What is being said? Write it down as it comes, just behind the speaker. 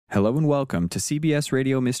Hello and welcome to CBS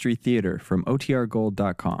Radio Mystery Theater from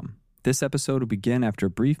OTRGold.com. This episode will begin after a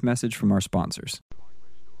brief message from our sponsors.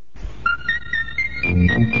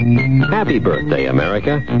 Happy birthday,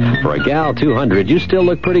 America. For a gal 200, you still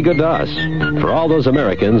look pretty good to us. For all those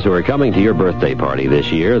Americans who are coming to your birthday party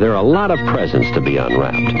this year, there are a lot of presents to be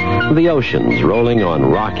unwrapped. The oceans rolling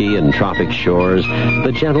on rocky and tropic shores,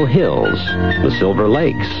 the gentle hills, the silver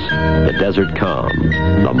lakes, the desert calm,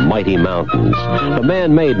 the mighty mountains, the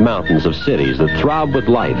man-made mountains of cities that throb with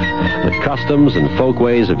life, the customs and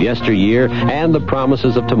folkways of yesteryear, and the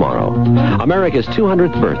promises of tomorrow. America's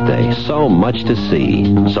 200th birthday, so much to see,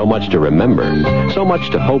 so much to remember, so much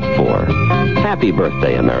to hope for. Happy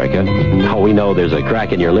birthday, America. Oh, we know there's a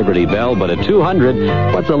crack in your Liberty Bell, but at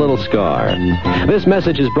 200, what's a little scar? This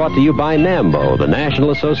message is brought to you by NAMBO, the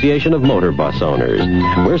National Association of Motor Bus Owners.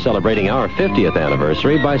 We're celebrating our 50th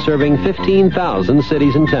anniversary by serving 15,000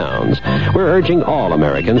 cities and towns. We're urging all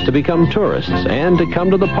Americans to become tourists and to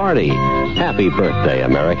come to the party. Happy birthday,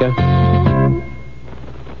 America.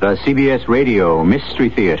 The CBS Radio Mystery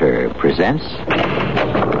Theater presents...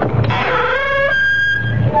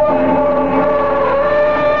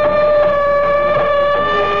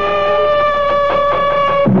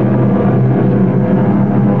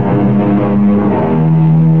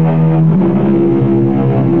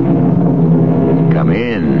 Come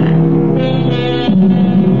in.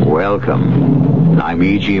 Welcome. I'm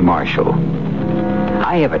E.G. Marshall.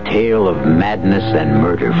 I have a tale of madness and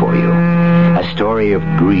murder for you. A story of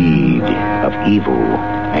greed, of evil,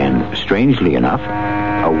 and, strangely enough,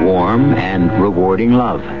 a warm and rewarding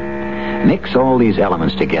love. Mix all these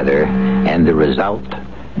elements together, and the result,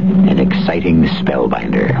 an exciting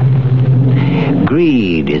spellbinder.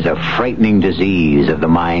 Greed is a frightening disease of the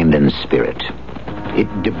mind and spirit. It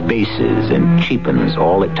debases and cheapens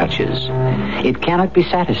all it touches. It cannot be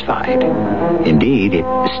satisfied. Indeed, it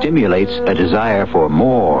stimulates a desire for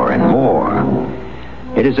more and more.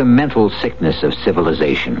 It is a mental sickness of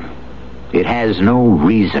civilization. It has no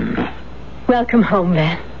reason. Welcome home,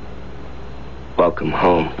 Van. Welcome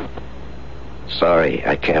home. Sorry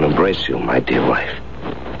I can't embrace you, my dear wife.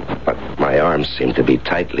 But my arms seem to be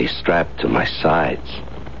tightly strapped to my sides.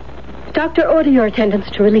 Doctor, order your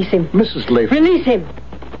attendants to release him. Mrs. Layton. Release him.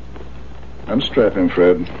 Unstrap him,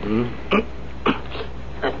 Fred.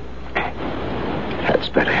 That's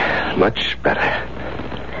better. Much better.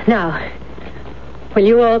 Now, will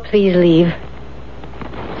you all please leave,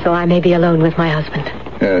 so I may be alone with my husband?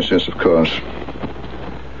 Yes, of course.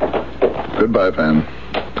 Goodbye, Van.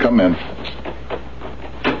 Come in.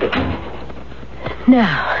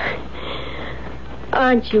 Now,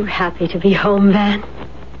 aren't you happy to be home, Van?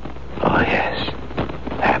 Oh, yes.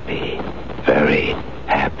 Happy. Very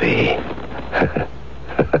happy.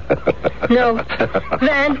 No.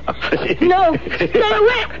 Van. No. Stay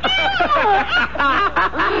away.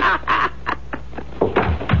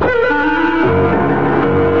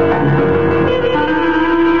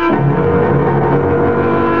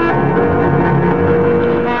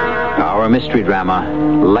 Our mystery drama,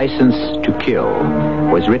 License to Kill,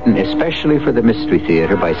 was written especially for the Mystery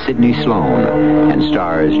Theater by Sidney Sloan and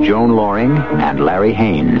stars Joan Loring and Larry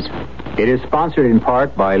Haynes. It is sponsored in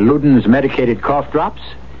part by Luden's Medicated Cough Drops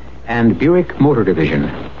and Buick Motor Division.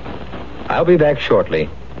 I'll be back shortly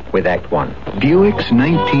with Act One. Buick's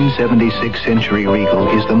 1976 Century Regal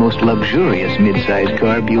is the most luxurious midsize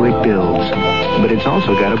car Buick builds. But it's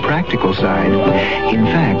also got a practical side. In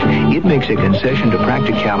fact, it makes a concession to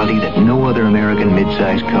practicality that no other American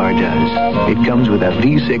midsize car does. It comes with a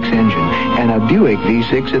V6 engine, and a Buick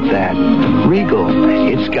V6 at that. Regal,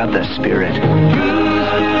 it's got the spirit.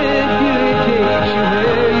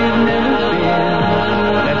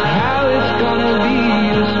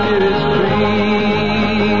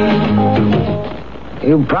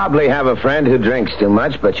 You probably have a friend who drinks too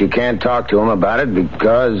much, but you can't talk to him about it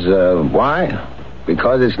because, why?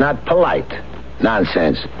 Because it's not polite.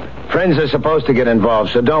 Nonsense. Friends are supposed to get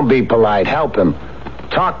involved, so don't be polite. Help him.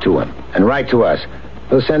 Talk to him and write to us.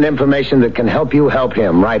 We'll send information that can help you help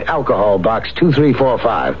him. Write Alcohol Box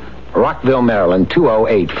 2345, Rockville, Maryland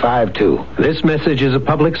 20852. This message is a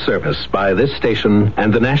public service by this station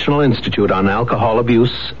and the National Institute on Alcohol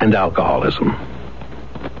Abuse and Alcoholism.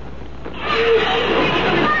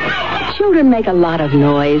 Children make a lot of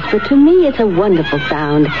noise, but to me it's a wonderful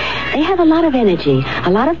sound. They have a lot of energy,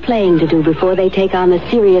 a lot of playing to do before they take on the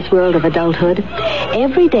serious world of adulthood.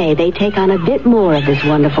 Every day they take on a bit more of this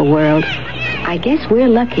wonderful world. I guess we're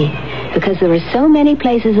lucky, because there are so many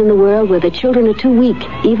places in the world where the children are too weak,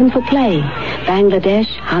 even for play. Bangladesh,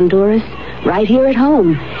 Honduras, right here at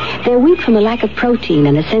home. They're weak from the lack of protein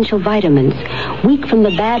and essential vitamins, weak from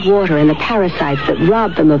the bad water and the parasites that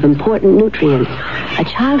rob them of important nutrients. A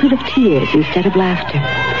childhood of tears instead of laughter.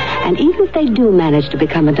 And even if they do manage to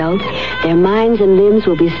become adults, their minds and limbs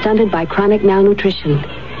will be stunted by chronic malnutrition.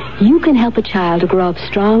 You can help a child to grow up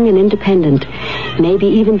strong and independent, maybe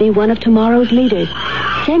even be one of tomorrow's leaders.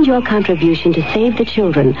 Send your contribution to Save the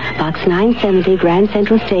Children, Box 970, Grand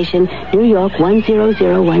Central Station, New York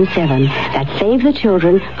 10017. That's Save the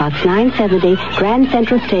Children, Box 970, Grand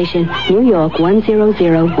Central Station, New York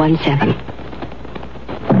 10017.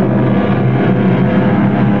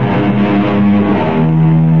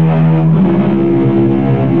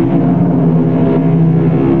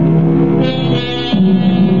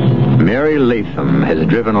 Has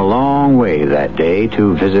driven a long way that day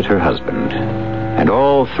to visit her husband. And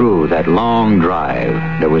all through that long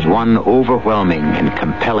drive, there was one overwhelming and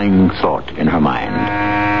compelling thought in her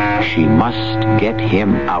mind. She must get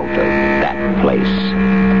him out of that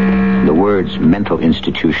place. The words mental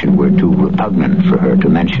institution were too repugnant for her to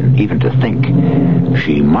mention, even to think.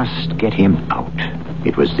 She must get him out.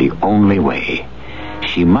 It was the only way.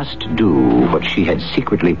 She must do what she had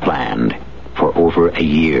secretly planned for over a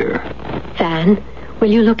year. Van,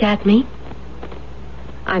 will you look at me?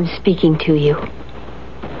 I'm speaking to you.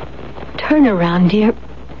 Turn around, dear.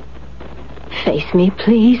 Face me,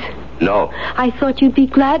 please. No. I thought you'd be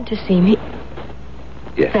glad to see me.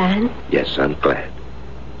 Yes. Van? Yes, I'm glad.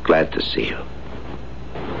 Glad to see you.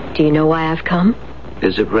 Do you know why I've come?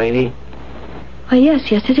 Is it rainy? Oh,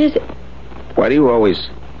 yes, it is. Why do you always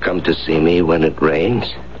come to see me when it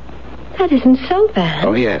rains? That isn't so, Van.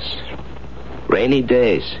 Oh, yes. Rainy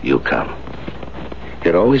days, you come.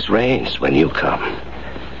 It always rains when you come.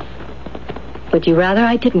 Would you rather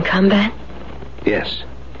I didn't come, Van? Yes.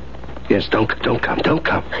 Yes, don't come.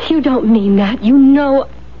 You don't mean that. You know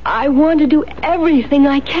I want to do everything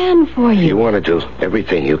I can for you. You want to do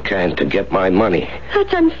everything you can to get my money.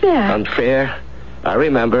 That's unfair. Unfair? I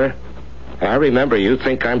remember. You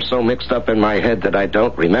think I'm so mixed up in my head that I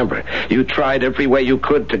don't remember. You tried every way you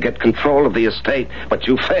could to get control of the estate, but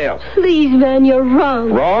you failed. Please, Van, you're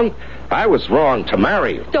wrong. Wrong? I was wrong to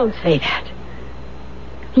marry you. Don't say that.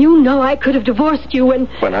 You know I could have divorced you when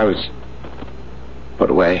I was put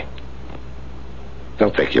away.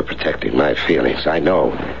 Don't think you're protecting my feelings. I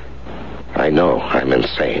know I'm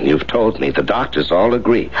insane. You've told me. The doctors all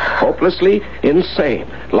agree. Hopelessly insane.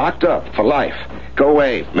 Locked up for life. Go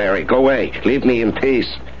away, Mary. Go away. Leave me in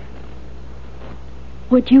peace.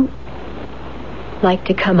 Would you like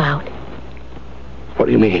to come out? What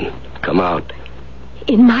do you mean, come out?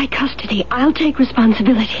 In my custody. I'll take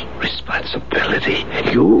responsibility. Responsibility?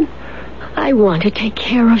 You? I want to take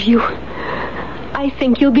care of you. I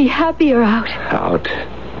think you'll be happier out. Out?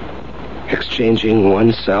 Exchanging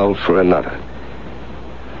one cell for another.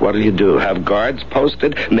 What'll you do? Have guards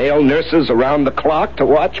posted? Male nurses around the clock to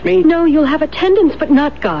watch me? No, you'll have attendants, but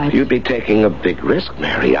not guards. You'd be taking a big risk,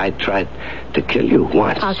 Mary. I tried to kill you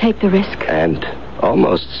once. I'll take the risk. And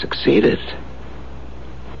almost succeeded.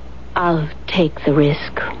 I'll take the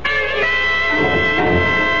risk.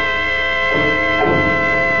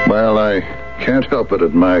 Well, I can't help but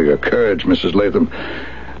admire your courage, Mrs. Latham.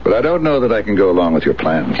 But I don't know that I can go along with your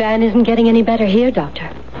plans. Van isn't getting any better here, Doctor.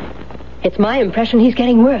 It's my impression he's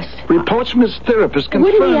getting worse. Reports from his therapist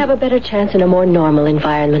confirm... Wouldn't he have a better chance in a more normal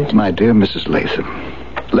environment? My dear Mrs. Latham,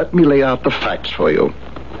 let me lay out the facts for you.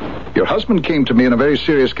 Your husband came to me in a very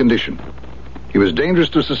serious condition. He was dangerous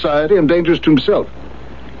to society and dangerous to himself.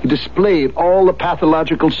 He displayed all the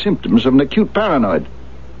pathological symptoms of an acute paranoid.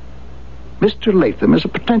 Mr. Latham is a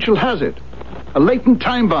potential hazard, a latent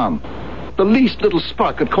time bomb. The least little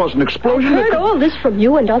spark could cause an explosion. I've heard all this from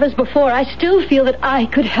you and others before. I still feel that I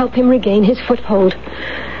could help him regain his foothold.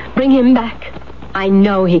 Bring him back. I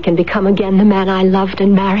know he can become again the man I loved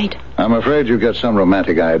and married. I'm afraid you've got some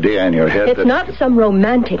romantic idea in your head. It's not some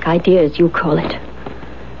romantic idea, as you call it.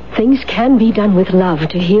 Things can be done with love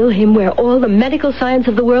to heal him where all the medical science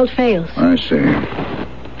of the world fails. I see.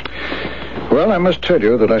 Well, I must tell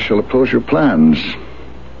you that I shall oppose your plans.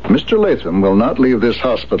 Mr. Latham will not leave this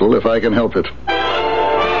hospital if I can help it.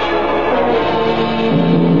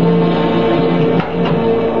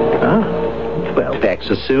 Well, back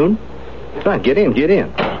so soon? Come on, get in.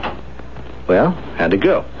 Well, how'd it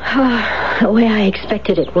go? The way I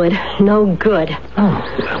expected it would. No good.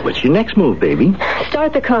 Oh, well, what's your next move, baby?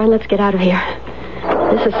 Start the car and let's get out of here.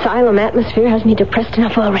 This asylum atmosphere has me depressed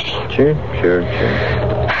enough already. Sure.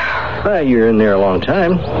 Well, you're in there a long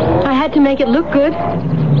time. I had to make it look good.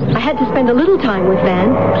 I had to spend a little time with Van.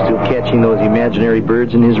 Still catching those imaginary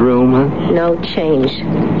birds in his room, huh? No change.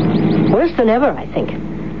 Worse than ever, I think.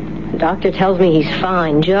 The doctor tells me he's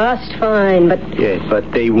fine, just fine, but... Yes,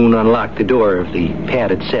 but they won't unlock the door of the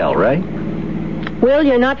padded cell, right? Will,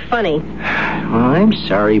 you're not funny. Well, I'm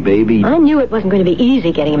sorry, baby. I knew it wasn't going to be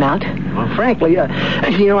easy getting him out. Well, frankly,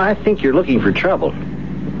 I think you're looking for trouble.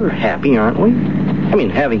 We're happy, aren't we? I mean,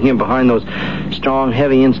 having him behind those strong,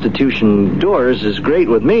 heavy institution doors is great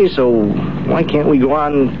with me, so why can't we go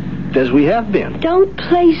on as we have been? Don't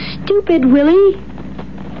play stupid, Willie.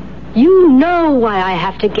 You know why I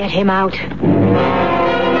have to get him out.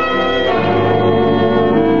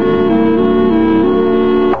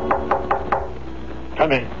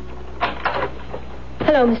 Come in.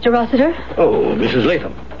 Hello, Mr. Rossiter. Oh, Mrs.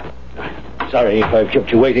 Latham. Sorry if I've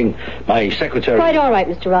kept you waiting. My secretary... Quite all right,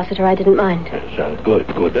 Mr. Rossiter. I didn't mind. Yes, good.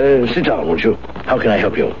 Sit down, won't you? How can I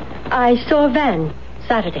help you? I saw Van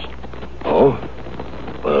Saturday. Oh?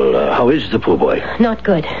 Well, how is the poor boy? Not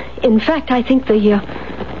good. In fact, I think the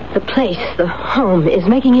place, the home, is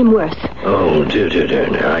making him worse. Oh, dear.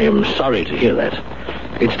 I am sorry to hear that.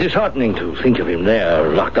 It's disheartening to think of him there,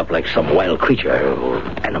 locked up like some wild creature or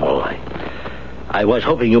animal. I was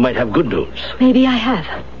hoping you might have good news. Maybe I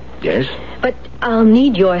have. Yes? But I'll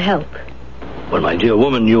need your help. Well, my dear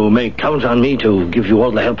woman, you may count on me to give you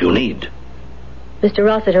all the help you need. Mr.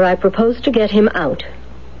 Rossiter, I propose to get him out.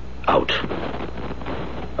 Out?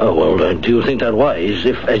 Oh, well, do you think that wise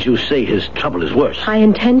if, as you say, his trouble is worse? I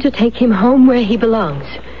intend to take him home where he belongs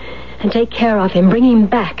and take care of him, bring him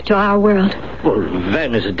back to our world. Well,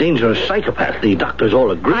 Van is a dangerous psychopath. The doctors all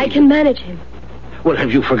agree. I can manage him. Well,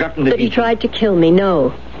 have you forgotten that he tried to kill me?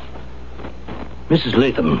 No. Mrs.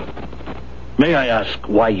 Latham, may I ask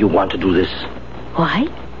why you want to do this? Why?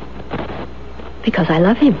 Because I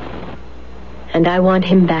love him. And I want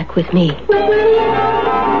him back with me.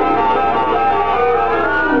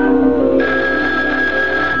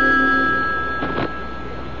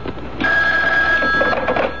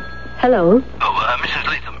 Hello? Oh, Mrs.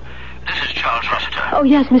 Latham, this is Charles Rossiter. Oh,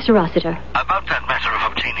 yes, Mr. Rossiter. About that matter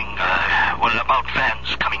of obtaining, about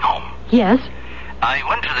Van's coming home. Yes? I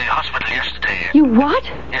went to the hospital yesterday. You what?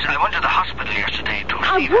 Yes, I went to the hospital yesterday to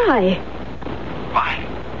see... Why? Why?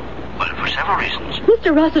 Well, for several reasons.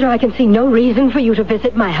 Mr. Rossiter, I can see no reason for you to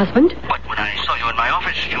visit my husband. But when I saw you in my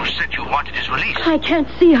office, you said you wanted his release. I can't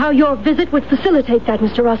see how your visit would facilitate that,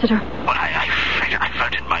 Mr. Rossiter. Well, I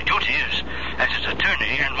felt it my duty as his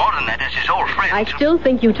attorney, and more than that, as his old friend. I still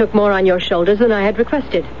think you took more on your shoulders than I had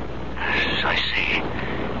requested. Yes, I see.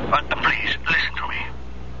 But please, listen to me.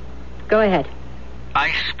 Go ahead.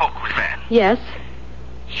 I spoke with Van. Yes?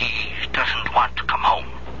 He doesn't want to come home.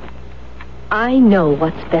 I know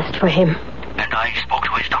what's best for him. And I spoke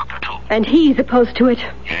to his doctor, too. And he's opposed to it.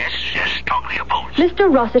 Yes, strongly opposed.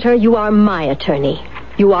 Mr. Rossiter, you are my attorney.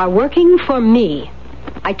 You are working for me.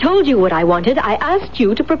 I told you what I wanted. I asked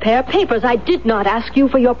you to prepare papers. I did not ask you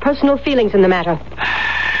for your personal feelings in the matter.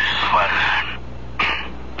 Well,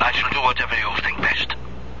 I shall do whatever you think best.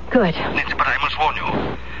 Good. But I must warn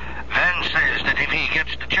you. Van says that if he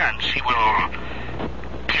gets the chance, he will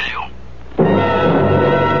kill you.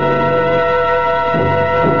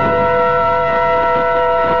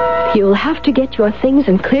 You'll have to get your things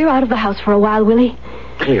and clear out of the house for a while, Willie.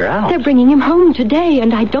 Clear out? They're bringing him home today,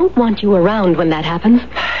 and I don't want you around when that happens.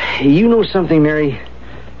 You know something, Mary?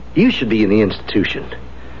 You should be in the institution.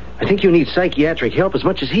 I think you need psychiatric help as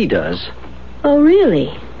much as he does. Oh,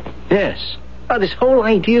 really? Yes. Oh, this whole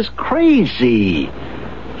idea's crazy.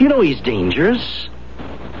 You know he's dangerous.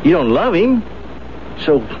 You don't love him.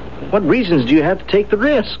 So what reasons do you have to take the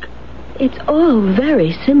risk? It's all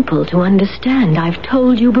very simple to understand. I've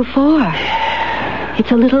told you before.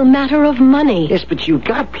 It's a little matter of money. Yes, but you've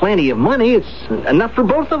got plenty of money. It's enough for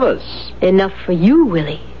both of us. Enough for you,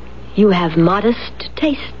 Willie. You have modest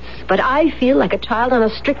tastes. But I feel like a child on a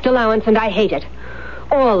strict allowance, and I hate it.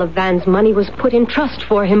 All of Van's money was put in trust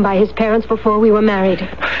for him by his parents before we were married.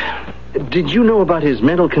 Did you know about his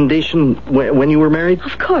mental condition when you were married?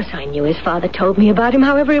 Of course I knew. His father told me about him.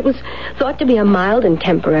 However, it was thought to be a mild and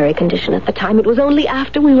temporary condition at the time. It was only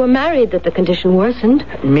after we were married that the condition worsened.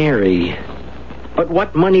 Mary, but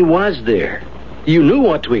what money was there? You knew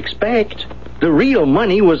what to expect. The real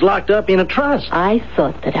money was locked up in a trust. I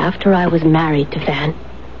thought that after I was married to Van,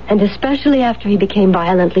 and especially after he became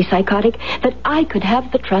violently psychotic, that I could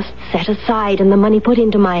have the trust set aside and the money put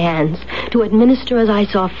into my hands to administer as I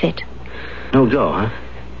saw fit. No go, huh?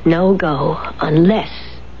 No go, unless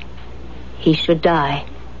he should die.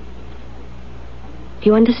 Do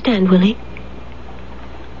you understand, Willie?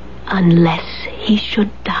 Unless he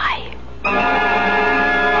should die.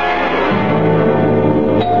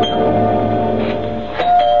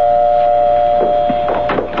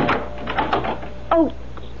 Oh,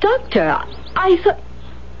 Doctor, I thought...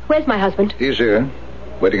 Where's my husband? He's here,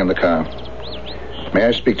 waiting in the car. May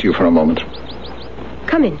I speak to you for a moment?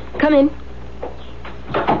 Come in. Come in.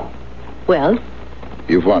 Well?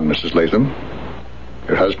 You've won, Mrs. Latham.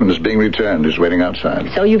 Your husband is being returned. He's waiting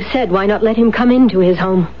outside. So you've said, why not let him come into his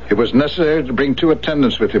home? It was necessary to bring 2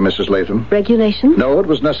 attendants with you, Mrs. Latham. Regulations? No, it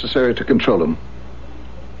was necessary to control him.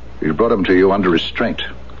 We brought him to you under restraint.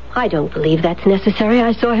 I don't believe that's necessary.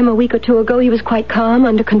 I saw him a week or 2 ago. He was quite calm,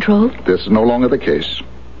 under control. This is no longer the case.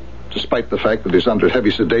 Despite the fact that he's under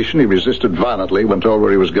heavy sedation, he resisted violently when told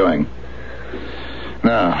where he was going.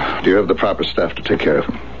 Now, do you have the proper staff to take care of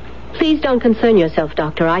him? Please don't concern yourself,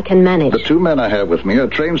 Doctor. I can manage. The 2 men I have with me are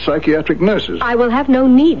trained psychiatric nurses. I will have no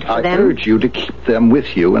need for them. I urge you to keep them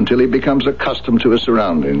with you until he becomes accustomed to his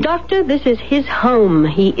surroundings. Doctor, this is his home.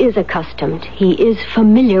 He is accustomed. He is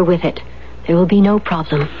familiar with it. There will be no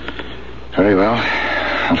problem. Very well.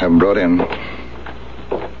 I'll have him brought in.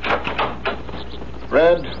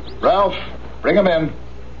 Fred, Ralph, bring him in.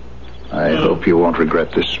 I hope you won't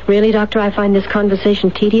regret this. Really, Doctor, I find this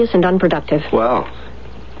conversation tedious and unproductive. Well,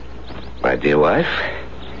 my dear wife,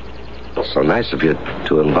 so nice of you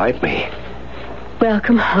to invite me.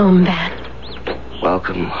 Welcome home, Van.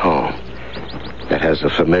 Welcome home. That has a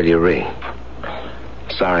familiar ring.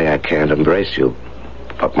 Sorry I can't embrace you,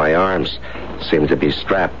 but my arms seem to be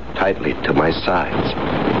strapped tightly to my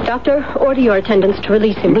sides. Doctor, order your attendants to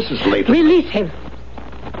release him. Mrs. Latham. Release him.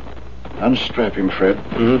 Unstrap him, Fred.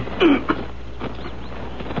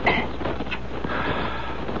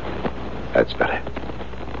 That's better.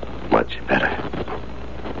 Much better.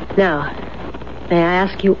 Now, may I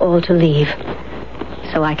ask you all to leave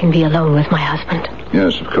so I can be alone with my husband?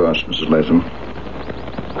 Yes, of course, Mrs. Latham.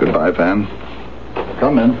 Goodbye, Van.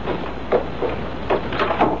 Come in.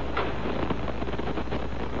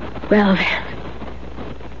 Well,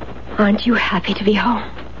 Van, aren't you happy to be home?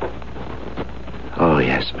 Oh,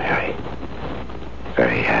 yes, Mary.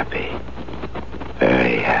 Very happy.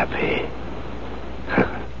 Very happy.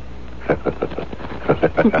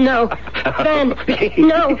 No. Van,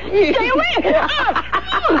 no. Stay away.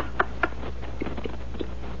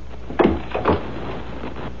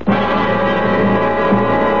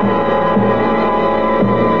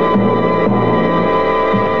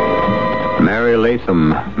 Mary Latham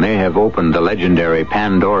may have opened the legendary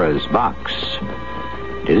Pandora's box.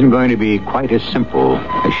 It isn't going to be quite as simple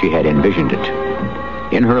as she had envisioned it.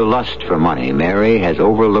 In her lust for money, Mary has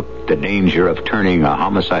overlooked the danger of turning a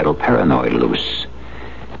homicidal paranoid loose.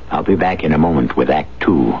 I'll be back in a moment with Act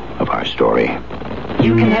 2 of our story.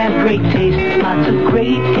 You can have great taste, lots of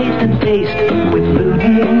great taste and taste with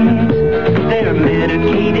Luden's. They're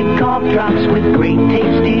medicated cough drops with great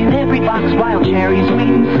taste in every box. Wild cherry, sweet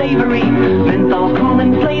and savory, menthol cool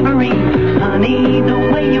and flavory. Honey, the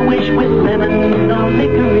way you wish with lemon or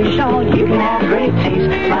licorice. Oh, you can have great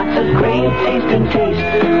taste, lots of great taste and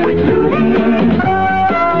taste with Luden's.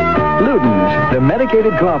 Luden's, the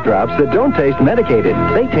medicated cough drops that don't taste medicated.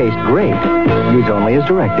 They taste great. Use only as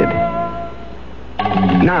directed.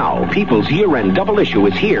 Now, People's year-end double issue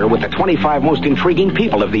is here with the 25 most intriguing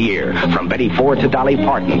people of the year. From Betty Ford to Dolly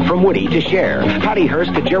Parton, from Woody to Cher, Patty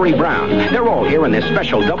Hearst to Jerry Brown. They're all here in this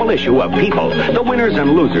special double issue of People, the winners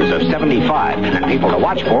and losers of 75, and people to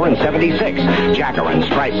watch for in 76. Jacqueline,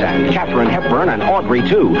 Streisand, Katharine Hepburn, and Audrey,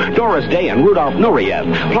 too. Doris Day and Rudolph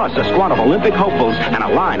Nureyev, plus a squad of Olympic hopefuls and a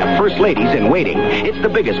line of first ladies in waiting. It's the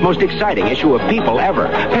biggest, most exciting issue of People ever.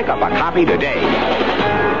 Pick up a copy today.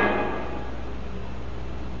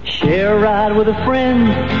 Share a ride with a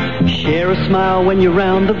friend. Share a smile when you're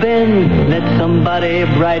round the bend. Let somebody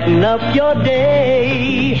brighten up your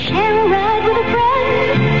day. Share a ride with a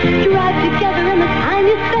friend. Drive together and the time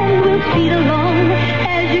you spend will speed along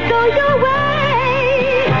as you go your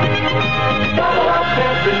way. Double up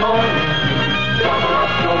every morning. Double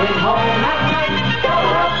up going home at night.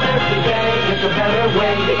 Double up every day. It's a better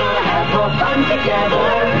way. You're gonna have more fun together.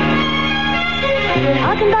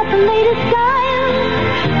 Talking about the latest style.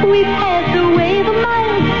 We've passed away the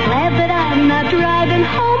miles. Glad that I'm not driving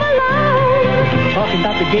home alone. Talking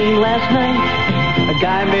about the game last night. A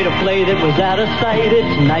guy made a play that was out of sight.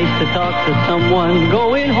 It's nice to talk to someone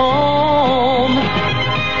going home.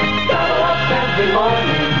 Double up every morning.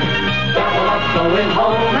 Double up going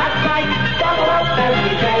home at night. Double up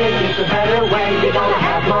every day. It's a better way. You're gonna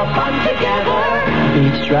have more fun together.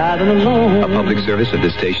 Each driving alone. A public service of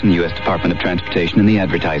this station, the U.S. Department of Transportation, and the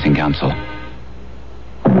Advertising Council.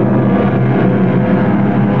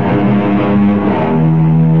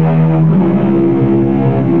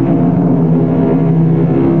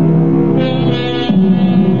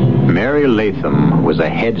 Mary Latham was a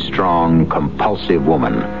headstrong, compulsive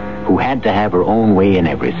woman who had to have her own way in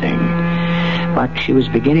everything. But she was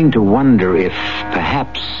beginning to wonder if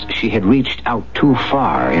perhaps she had reached out too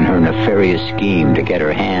far in her nefarious scheme to get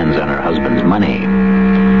her hands on her husband's money.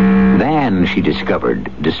 Van, she discovered,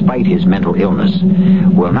 despite his mental illness,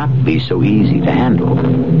 will not be so easy to handle.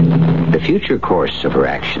 The future course of her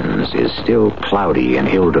actions is still cloudy and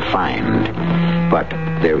ill-defined, but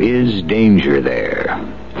there is danger there,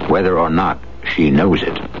 whether or not she knows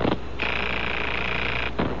it.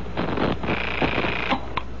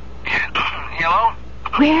 Hello?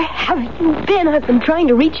 Where have you been? I've been trying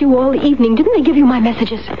to reach you all evening. Didn't they give you my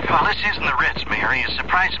messages? Well, this isn't the Ritz, Mary. It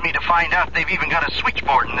surprised me to find out they've even got a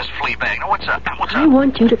switchboard in this flea bag. Now, what's up? I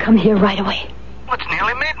want you to come here right away. Well, it's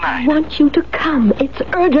nearly midnight. I want you to come. It's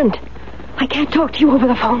urgent. I can't talk to you over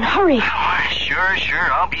the phone. Hurry. Oh,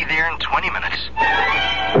 sure. I'll be there in 20 minutes.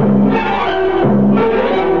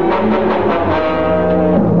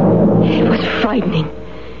 It was frightening.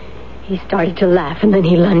 He started to laugh, and then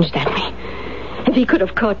he lunged at me. If he could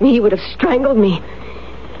have caught me, he would have strangled me.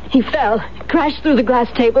 He fell, crashed through the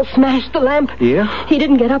glass table, smashed the lamp. Yeah? He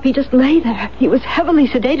didn't get up. He just lay there. He was heavily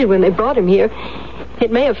sedated when they brought him here.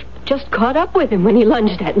 It may have just caught up with him when he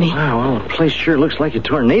lunged at me. Wow, well, the place sure looks like a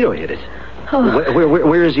tornado hit it. Oh.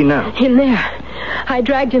 Where is he now? In there. I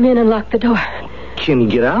dragged him in and locked the door. Can he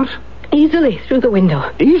get out? Easily, through the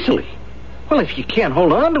window. Easily? Well, if you can't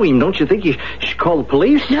hold on to him, don't you think you should call the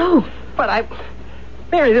police? No. But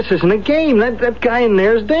Mary, this isn't a game. That guy in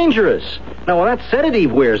there is dangerous. Now, when that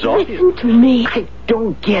sedative wears off... Listen to me. I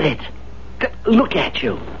don't get it. Look at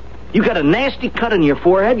you. You got a nasty cut on your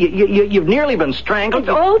forehead. You've nearly been strangled.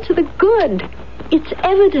 It's all to the good. It's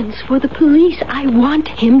evidence for the police. I want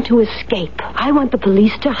him to escape. I want the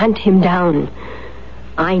police to hunt him down.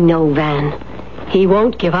 I know Van. He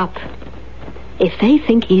won't give up. If they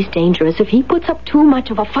think he's dangerous, if he puts up too much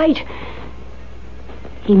of a fight,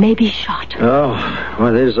 he may be shot. Oh,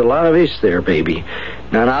 well, there's a lot of ifs there, baby.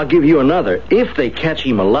 Now, and I'll give you another. If they catch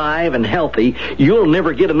him alive and healthy, you'll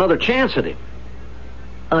never get another chance at him.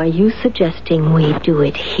 Are you suggesting we do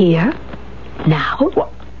it here? Now?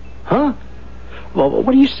 What? Huh? Well,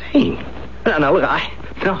 what are you saying? Now, look,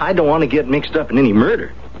 I don't want to get mixed up in any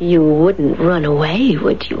murder. You wouldn't run away,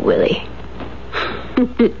 would you, Willie?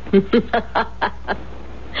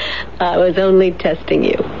 I was only testing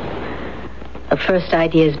you. A first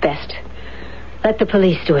idea is best. Let the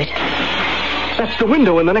police do it. That's the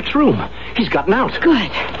window in the next room. He's gotten out. Good.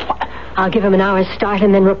 I'll give him an hour's start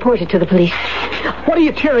and then report it to the police. What are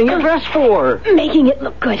you tearing your dress for? Making it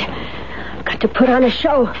look good. I've got to put on a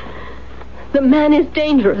show. The man is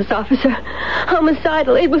dangerous, officer.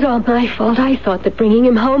 Homicidal. It was all my fault. I thought that bringing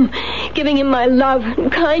him home, giving him my love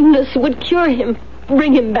and kindness would cure him,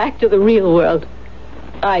 bring him back to the real world.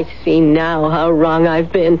 I see now how wrong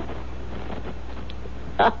I've been.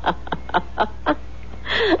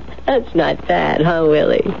 That's not bad, huh,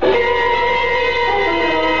 Willie?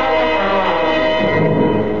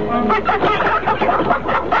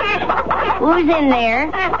 Who's in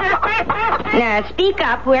there? Now, speak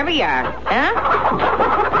up, whoever you are, huh?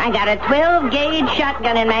 I got a 12-gauge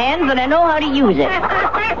shotgun in my hands, and I know how to use it.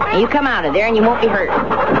 Now, you come out of there, and you won't be hurt.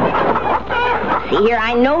 See here,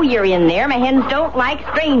 I know you're in there. My hens don't like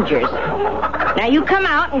strangers. Now, you come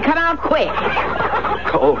out, and come out quick.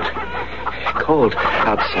 Cold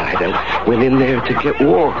outside. I went in there to get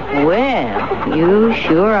warm. Well, you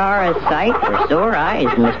sure are a sight for sore eyes,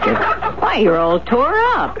 mister. Why, you're all tore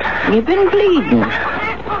up. You've been bleeding.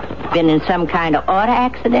 Been in some kind of auto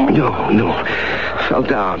accident? No. Fell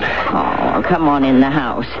down. Oh, come on in the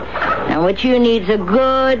house. Now, what you need's a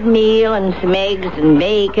good meal and some eggs and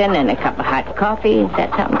bacon and a cup of hot coffee. Does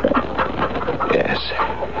that sound good? Yes.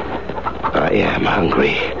 I am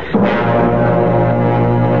hungry.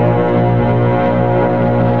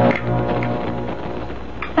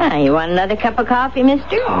 You want another cup of coffee,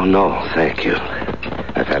 mister? Oh, no, thank you.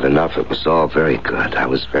 I've had enough. It was all very good. I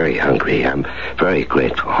was very hungry. I'm very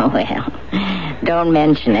grateful. Well, don't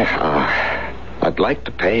mention it. I'd like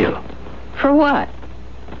to pay you. For what?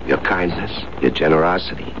 Your kindness, your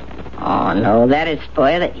generosity. Oh, no, that'd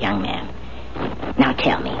spoil it, young man. Now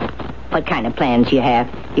tell me, what kind of plans you have?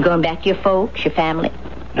 You going back to your folks, your family?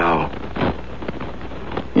 No.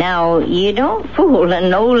 Now, you don't fool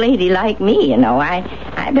an old lady like me, you know.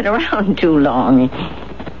 I've been around too long.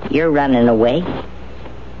 You're running away?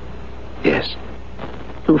 Yes.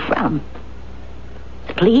 Who from?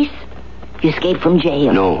 The police? You escaped from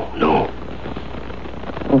jail? No.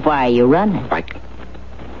 Well, why are you running? I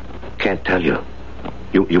can't tell you.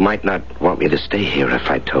 You might not want me to stay here if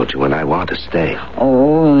I told you, and I want to stay.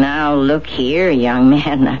 Oh, now look here, young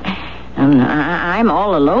man. I'm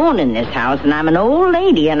all alone in this house, and I'm an old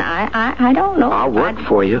lady, and I don't know. I'll work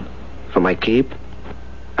for you. for my keep?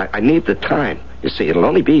 I need the time. You see, it'll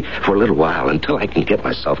only be for a little while until I can get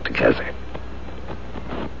myself together.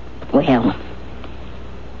 Well,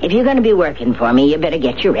 if you're going to be working for me, you better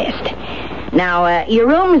get your rest. Now, your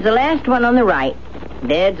room's the last one on the right.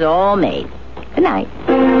 Bed's all made. Good night.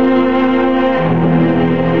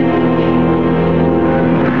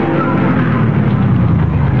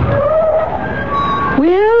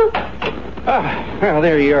 Will? Well,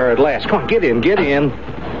 there you are at last. Come on, get in.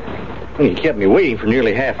 Well, you kept me waiting for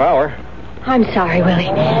nearly half hour. I'm sorry, Willie,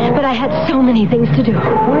 but I had so many things to do.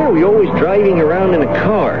 Why are we always driving around in a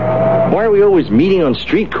car? Why are we always meeting on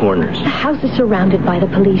street corners? The house is surrounded by the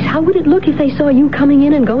police. How would it look if they saw you coming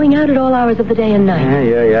in and going out at all hours of the day and night?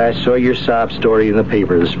 Yeah. I saw your sob story in the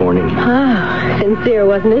paper this morning. Ah, sincere,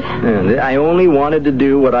 wasn't it? And I only wanted to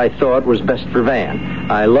do what I thought was best for Van.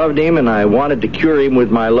 I loved him, and I wanted to cure him with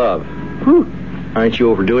my love. Aren't you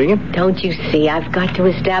overdoing it? Don't you see? I've got to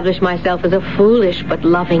establish myself as a foolish but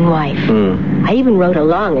loving wife. I even wrote a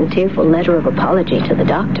long and tearful letter of apology to the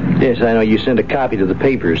doctor. Yes, I know. You sent a copy to the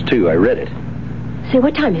papers, too. I read it. Say,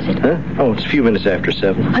 what time is it? Huh? Oh, it's a few minutes after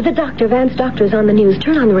 7. The doctor, Van's doctor, is on the news.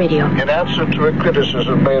 Turn on the radio. In answer to a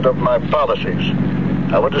criticism made of my policies,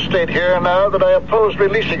 I want to state here now that I oppose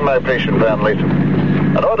releasing my patient, Van Latham.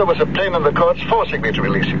 An order was obtained in the courts forcing me to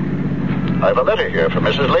release him. I have a letter here from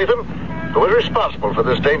Mrs. Latham, who is responsible for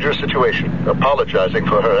this dangerous situation, apologizing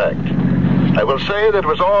for her act. I will say that it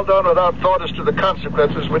was all done without thought as to the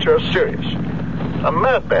consequences, which are serious. A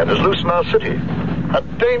madman is loose in our city, a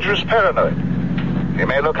dangerous paranoid. He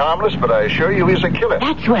may look harmless, but I assure you he's a killer.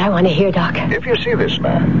 That's what I want to hear, Doc. If you see this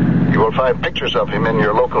man, you will find pictures of him in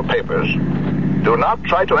your local papers. Do not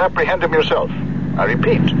try to apprehend him yourself. I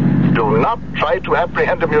repeat, do not try to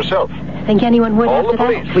apprehend him yourself. Think anyone would Call after the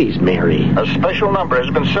police. that? Please, Mary. A special number has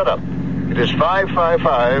been set up. It is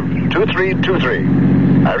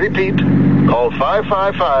 555-2323. I repeat, call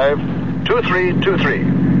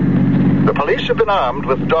 555-2323. The police have been armed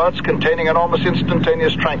with darts containing an almost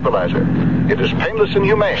instantaneous tranquilizer. It is painless and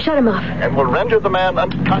humane. Shut him off. And will render the man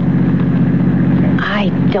unconscious. I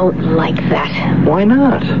don't like that. Why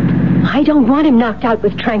not? I don't want him knocked out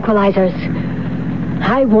with tranquilizers.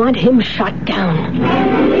 I want him shot down.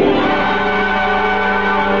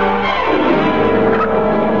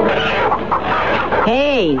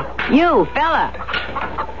 Hey, you, fella.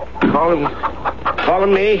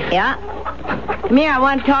 Calling me? Yeah? Come here, I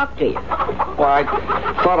want to talk to you. Well, I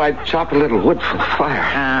thought I'd chop a little wood for the fire.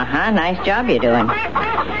 Uh-huh, nice job you're doing.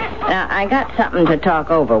 Now, I got something to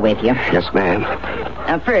talk over with you. Yes, ma'am.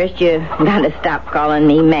 Now, first, you gotta stop calling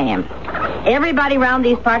me ma'am. Everybody around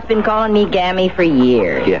these parts been calling me Gammy for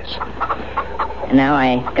years. Yes. And now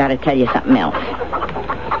I gotta tell you something else.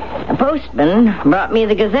 A postman brought me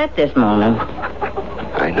the Gazette this morning.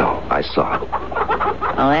 I know. I saw it.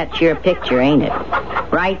 Well, that's your picture, ain't it?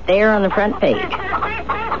 Right there on the front page.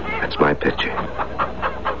 That's my picture.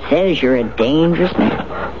 Says you're a dangerous man.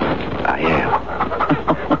 I am.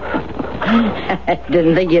 I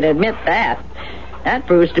didn't think you'd admit that. That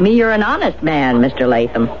proves to me you're an honest man, Mr.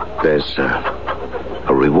 Latham. There's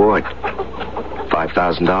a reward.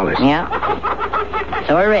 $5,000. Yeah.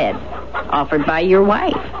 So I read. Offered by your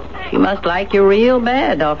wife. She must like you real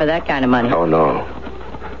bad to offer that kind of money. Oh, no.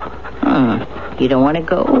 You don't want to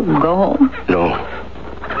go home? No.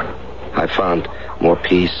 I found more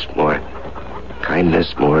peace, more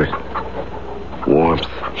kindness, more warmth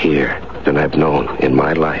here than I've known in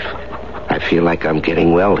my life. I feel like I'm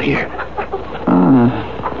getting well here.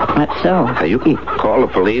 That's so. Now, you can call the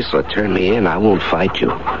police or turn me in. I won't fight you.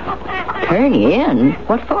 Turn you in?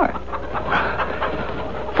 What for?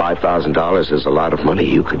 $5,000 is a lot of money.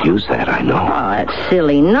 You could use that, I know. Oh, that's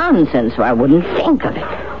silly nonsense. I wouldn't think of it.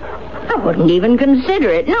 I wouldn't even consider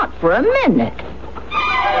it, not for a minute.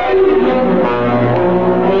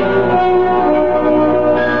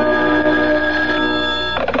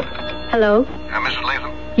 Hello? Mrs.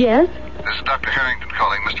 Latham, Yes? this is Dr. Harrington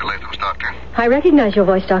calling, Mr. Latham's doctor. I recognize your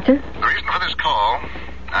voice, Doctor. The reason for this call,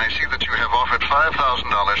 I see that you have offered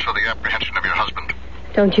 $5,000 for the apprehension of your husband.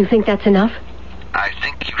 Don't you think that's enough? I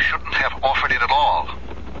think you shouldn't have offered it at all.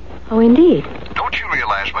 Oh, indeed. Don't you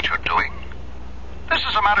realize what you're doing? This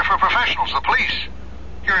is a matter for professionals, the police.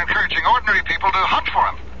 You're encouraging ordinary people to hunt for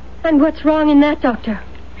him. And what's wrong in that, Doctor?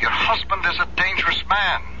 Your husband is a dangerous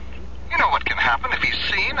man. You know what can happen if he's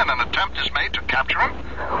seen and an attempt is made to capture him?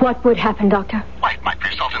 What would happen, Doctor? Why, it might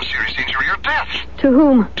result in serious injury or death. To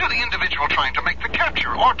whom? To the individual trying to make the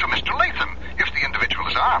capture, or to Mr. Latham, if the individual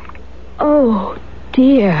is armed. Oh,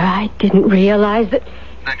 dear, I didn't realize that...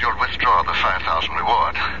 Then you'll withdraw the $5,000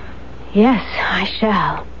 reward. Yes, I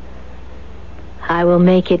shall. I will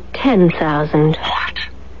make it 10,000. What?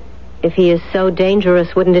 If he is so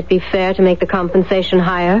dangerous, wouldn't it be fair to make the compensation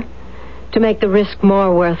higher? To make the risk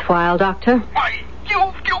more worthwhile, Doctor?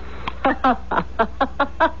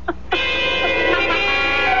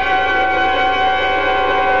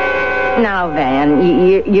 Now,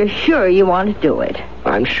 Van, you're sure you want to do it?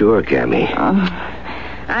 I'm sure, Gammy.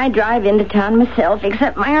 I drive into town myself,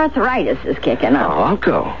 except my arthritis is kicking up. I'll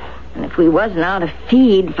go. And if we wasn't out of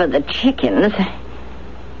feed for the chickens...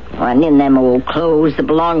 and in them old clothes that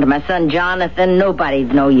belonged to my son Jonathan,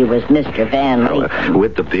 nobody'd know you was Mr. Vanley.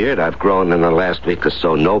 With the beard I've grown in the last week or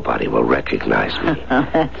so, nobody will recognize me.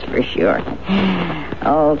 That's for sure.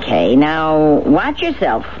 Okay, now watch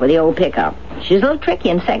yourself with the old pickup. She's a little tricky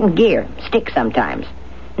in second gear. Sticks sometimes.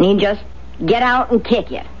 And you just get out and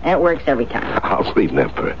kick it. And it works every time. I'll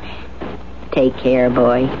remember. Take care,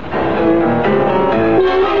 boy.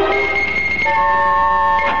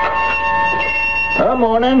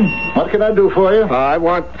 Morning. What can I do for you? I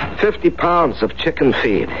want 50 pounds of chicken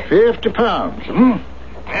feed. 50 pounds.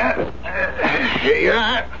 Here you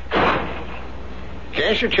are.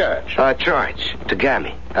 Cash or charge? Charge. To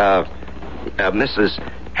Gammy. Mrs.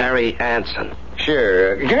 Harry Anson.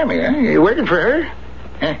 Sure. Gammy, huh? You working for her?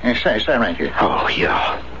 Sign right here. Oh,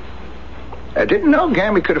 yeah. I didn't know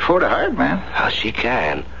Gammy could afford a hired man. Oh, she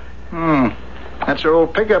can. That's her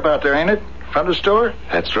old pickup out there, ain't it? Front of the store?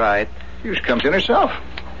 That's right. She comes in herself.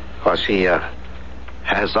 Well, she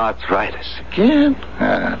has arthritis. Again?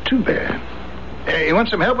 Too bad. You want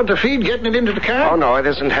some help with the feed, getting it into the car? Oh, no, it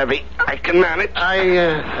isn't heavy. I can manage.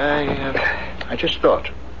 I just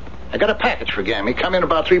thought. I got a package for Gammy. Come in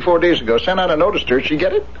about 3-4 days ago. Sent out a notice to her. She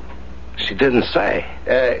get it? She didn't say.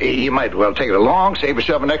 You might well take it along, save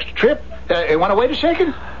yourself an extra trip. You want to wait a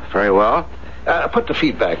second? Very well. Put the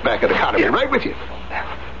feed back at the counter. Yeah. Right with you.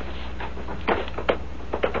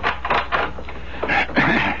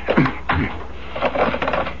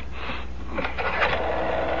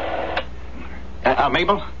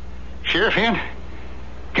 Mabel? Sheriff in?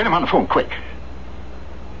 Get him on the phone, quick.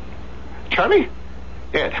 Charlie?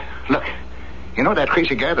 Ed, look. You know that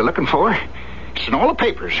crazy guy they're looking for? It's in all the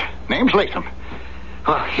papers. Name's Latham.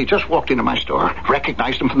 Well, he just walked into my store,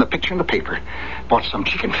 recognized him from the picture in the paper, bought some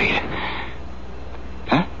chicken feed.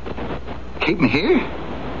 Huh? Keep him here?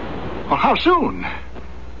 Well, how soon?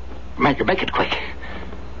 Make it quick.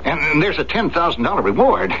 And there's a $10,000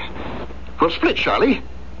 reward. We'll split, Charlie.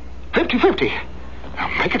 50-50. Now,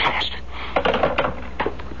 make it fast.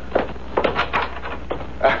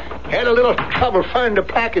 Had a little trouble finding the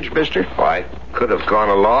package, mister. Oh, I could have gone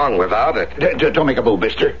along without it. Don't make a move,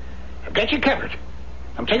 mister. I've got you covered.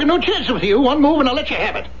 I'm taking no chances with you. One move and I'll let you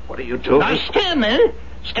have it. What are you doing? Now stand there.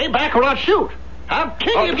 Stay back or I'll shoot. I'll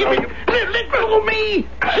kill you if you... Let go of me.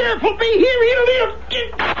 Sheriff will be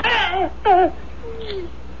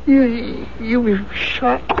here. You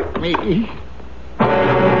shot me.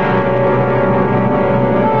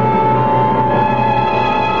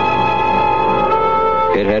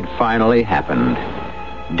 It had finally happened.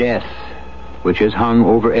 Death, which has hung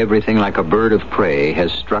over everything like a bird of prey,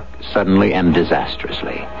 has struck suddenly and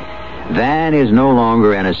disastrously. Van is no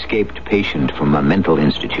longer an escaped patient from a mental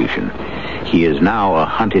institution. He is now a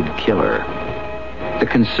hunted killer. The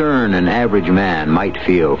concern an average man might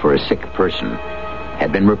feel for a sick person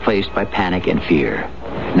had been replaced by panic and fear.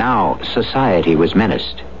 Now society was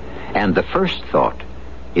menaced, and the first thought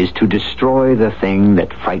is to destroy the thing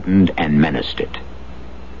that frightened and menaced it.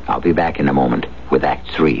 I'll be back in a moment with Act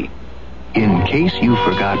 3. In case you've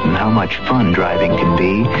forgotten how much fun driving can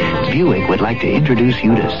be, Buick would like to introduce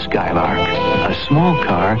you to Skylark, a small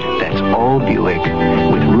car that's all Buick,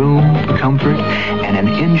 with room, comfort, and an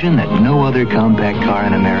engine that no other compact car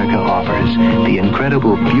in America offers, the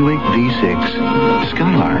incredible Buick V6.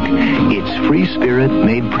 Skylark, it's free spirit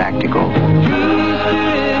made practical.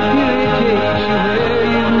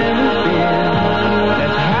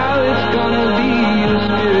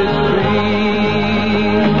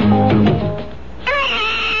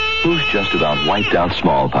 Just about wiped out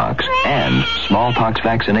smallpox and smallpox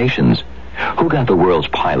vaccinations. Who got the world's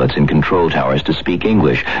pilots in control towers to speak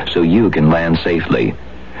English so you can land safely?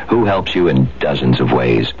 Who helps you in dozens of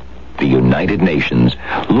ways? The United Nations.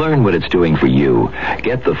 Learn what it's doing for you.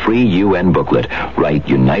 Get the free UN booklet. Write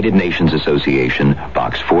United Nations Association,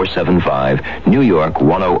 Box 475, New York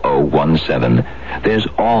 10017. There's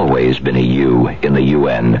always been a U in the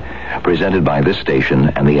UN. Presented by this station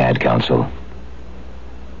and the Ad Council.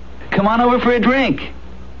 Come on over for a drink.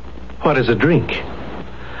 What is a drink?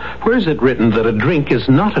 Where is it written that a drink is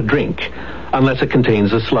not a drink unless it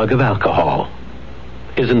contains a slug of alcohol?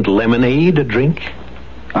 Isn't lemonade a drink?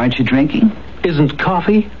 Aren't you drinking? Isn't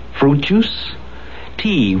coffee fruit juice?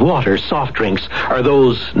 tea, water, soft drinks, are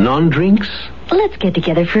those non-drinks? Let's get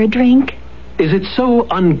together for a drink. Is it so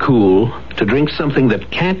uncool to drink something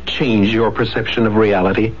that can't change your perception of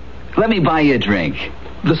reality? Let me buy you a drink.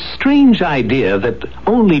 The strange idea that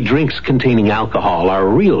only drinks containing alcohol are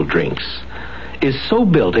real drinks is so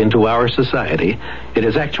built into our society, it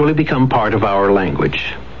has actually become part of our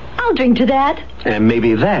language. I'll drink to that. And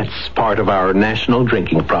maybe that's part of our national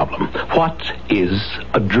drinking problem. What is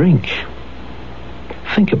a drink?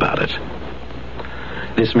 Think about it.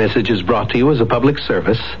 This message is brought to you as a public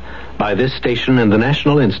service by this station and the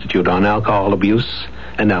National Institute on Alcohol Abuse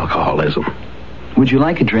and Alcoholism. Would you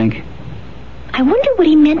like a drink? I wonder what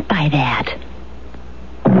he meant by that.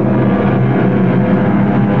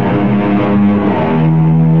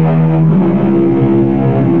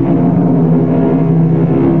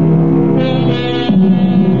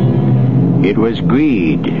 It was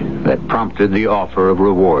greed that prompted the offer of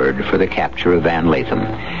reward for the capture of Van Latham.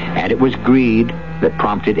 And it was greed that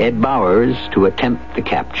prompted Ed Bowers to attempt the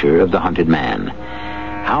capture of the hunted man.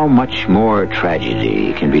 How much more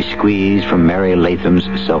tragedy can be squeezed from Mary Latham's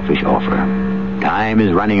selfish offer? Time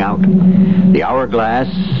is running out. The hourglass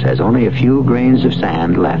has only a few grains of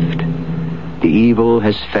sand left. The evil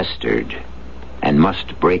has festered and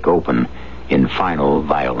must break open in final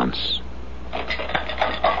violence.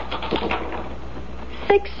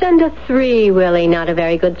 6 and a 3, Willie. Not a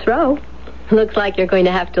very good throw. Looks like you're going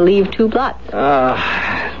to have to leave 2 blots.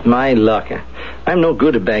 My luck. I'm no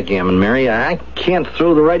good at backgammon, Mary. I can't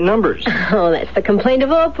throw the right numbers. Oh, that's the complaint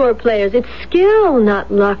of all poor players. It's skill,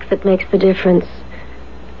 not luck, that makes the difference.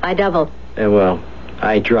 I double. Well,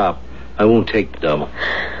 I drop. I won't take the double.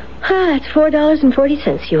 That's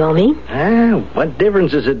 $4.40 you owe me. What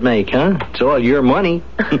difference does it make, huh? It's all your money.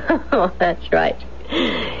 Oh, that's right.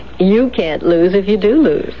 You can't lose if you do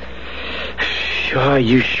lose. Sure,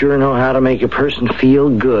 you sure know how to make a person feel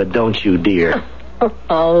good, don't you, dear?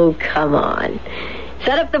 Oh, come on.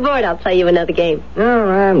 Set up the board. I'll play you another game. No,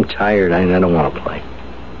 I'm tired. I don't want to play.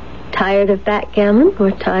 Tired of backgammon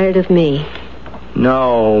or tired of me?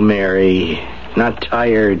 No, Mary. Not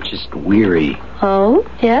tired, just weary. Oh,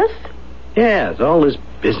 yes? Yes, all this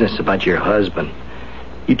business about your husband.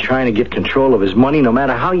 You trying to get control of his money no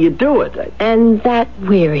matter how you do it. And that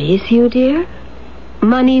wearies you, dear?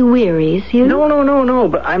 Money wearies you? No,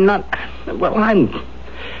 but I'm not... Well,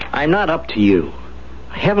 I'm not up to you.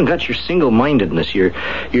 I haven't got your single-mindedness, your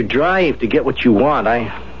drive to get what you want.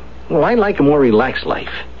 I like a more relaxed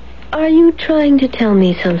life. Are you trying to tell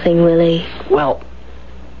me something, Willie? Well,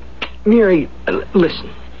 Mary, listen.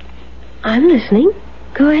 I'm listening.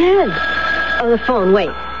 Go ahead. Oh, the phone. Wait.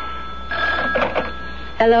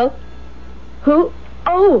 Hello? Who?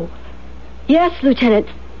 Oh. Yes, Lieutenant.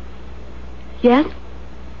 Yes?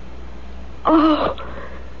 Oh.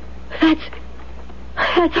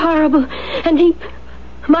 That's horrible. And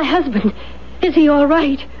my husband, is he all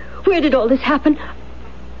right? Where did all this happen?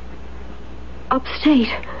 Upstate.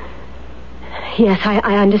 Yes,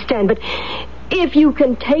 I understand, but if you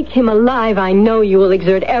can take him alive, I know you will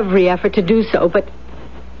exert every effort to do so, but...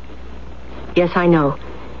 Yes, I know.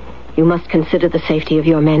 You must consider the safety of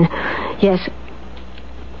your men. Yes.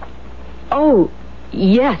 Oh,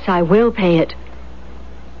 yes, I will pay it.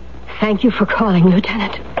 Thank you for calling,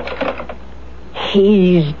 Lieutenant.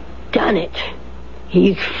 He's done it.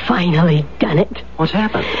 He's finally done it. What's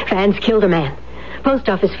happened? Van's killed a man. Post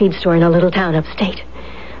office feed store in a little town upstate.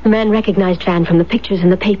 The man recognized Van from the pictures in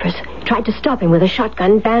the papers. Tried to stop him with a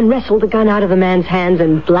shotgun. Van wrestled the gun out of the man's hands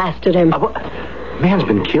and blasted him. Man's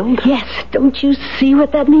been killed? Yes. Don't you see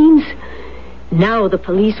what that means? Now the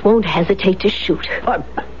police won't hesitate to shoot.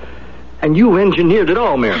 And you engineered it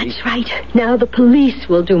all, Mary. That's right. Now the police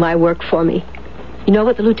will do my work for me. You know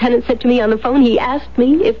what the lieutenant said to me on the phone? He asked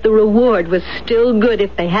me if the reward was still good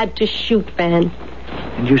if they had to shoot Van.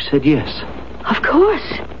 And you said yes. Of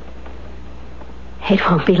course. It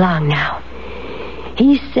won't be long now.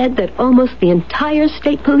 He said that almost the entire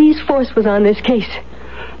state police force was on this case.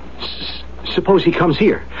 Suppose he comes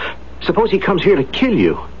here. Suppose he comes here to kill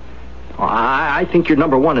you. Well, I think you're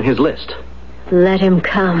number one on his list. Let him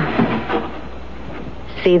come.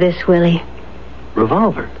 See this, Willie?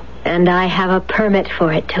 Revolver. And I have a permit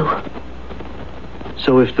for it, too.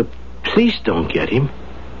 So if the police don't get him,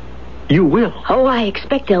 you will. Oh, I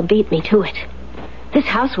expect they'll beat me to it. This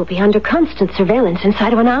house will be under constant surveillance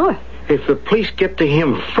inside of an hour. If the police get to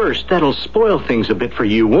him first, that'll spoil things a bit for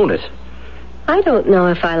you, won't it? I don't know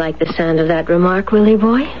if I like the sound of that remark, Willie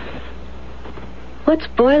boy. What's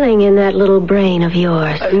boiling in that little brain of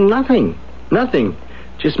yours? Nothing.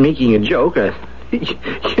 Just making a joke.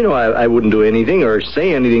 I wouldn't do anything or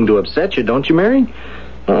say anything to upset you, don't you, Mary?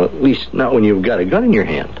 Well, at least not when you've got a gun in your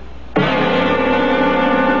hand.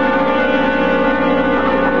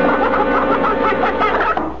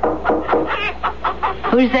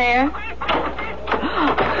 Who's there?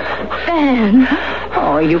 Van.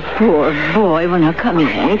 Oh, you poor boy. Well, now, come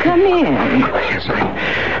in. Come in. Yes,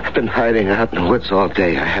 I've been hiding out in the woods all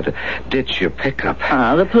day. I had to ditch your pickup.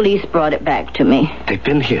 Oh, the police brought it back to me. They've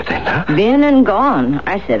been here then, huh? Been and gone.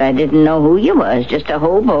 I said I didn't know who you was. Just a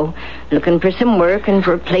hobo looking for some work and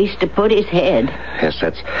for a place to put his head. Yes,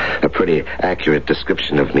 that's a pretty accurate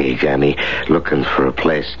description of me, Gammy. Looking for a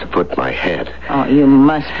place to put my head. Oh, you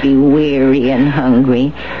must be weary and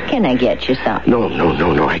hungry. Can I get you something? No.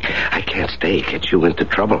 I can't stay. Get you into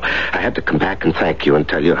trouble. I had to come back and thank you and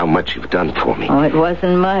tell you how much you've done for me. Oh, it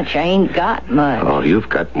wasn't much. I ain't got much. Oh, you've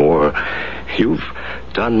got more. You've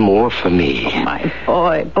done more for me. Oh,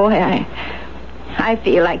 my boy, I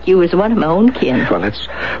feel like you was one of my own kin. Well, that's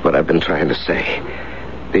what I've been trying to say.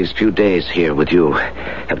 These few days here with you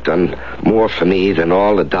have done more for me than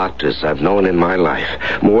all the doctors I've known in my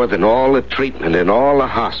life. More than all the treatment in all the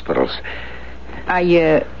hospitals. Are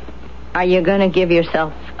you gonna give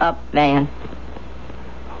yourself up, Van?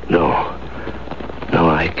 No,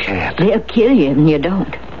 I can't. They'll kill you and you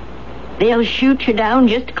don't. They'll shoot you down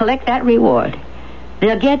just to collect that reward.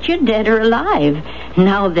 They'll get you dead or alive.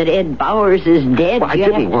 Now that Ed Bowers is dead... Well, I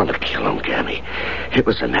didn't want to kill him, Gammy. It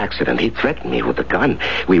was an accident. He threatened me with a gun.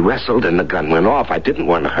 We wrestled and the gun went off. I didn't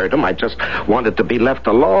want to hurt him. I just wanted to be left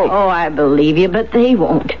alone. Oh, I believe you, but they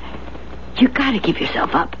won't. You gotta give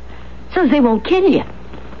yourself up so they won't kill you.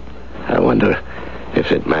 I wonder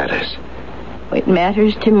if it matters. It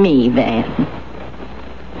matters to me, Van.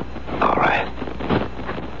 All right.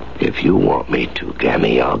 If you want me to,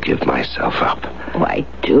 Gammy, I'll give myself up. Oh, I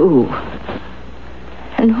do.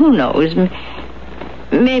 And who knows,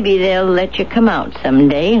 maybe they'll let you come out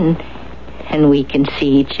someday and we can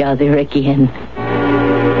see each other again.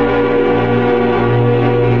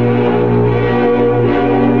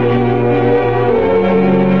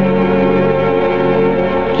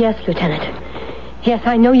 Yes, Lieutenant. Yes,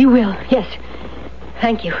 I know you will. Yes.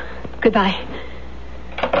 Thank you. Goodbye.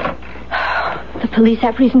 The police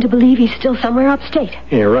have reason to believe he's still somewhere upstate.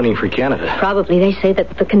 Yeah, running for Canada. Probably. They say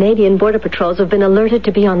that the Canadian Border Patrols have been alerted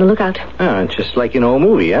to be on the lookout. Just like an old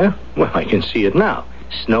movie, huh? Well, I can see it now.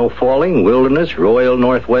 Snow falling, wilderness, Royal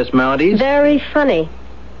Northwest Mounties. Very funny.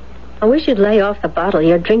 I wish you'd lay off the bottle.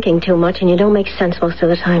 You're drinking too much and you don't make sense most of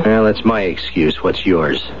the time. Well, that's my excuse. What's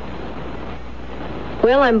yours?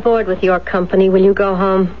 Well, I'm bored with your company. Will you go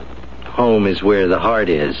home? Home is where the heart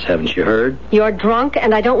is, haven't you heard? You're drunk,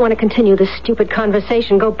 and I don't want to continue this stupid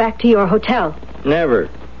conversation. Go back to your hotel. Never.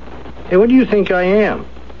 Hey, what do you think I am?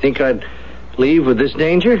 Think I'd leave with this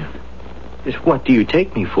danger? Just what do you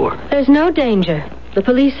take me for? There's no danger. The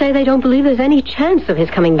police say they don't believe there's any chance of his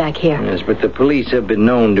coming back here. Yes, but the police have been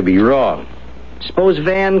known to be wrong. Suppose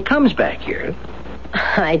Van comes back here.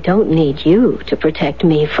 I don't need you to protect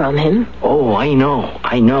me from him. Oh, I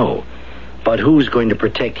know. But who's going to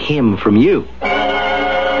protect him from you?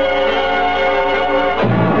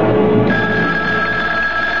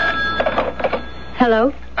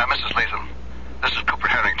 Hello? Mrs. Latham, this is Cooper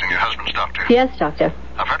Harrington, your husband's doctor. Yes, doctor.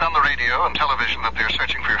 I've heard on the radio and television that they're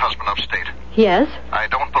searching for your husband upstate. Yes? I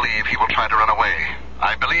don't believe he will try to run away.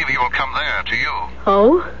 I believe he will come there to you.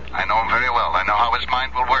 Oh? I know him very well. I know how his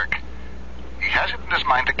mind will work. He has it in his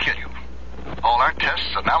mind to kill you. All our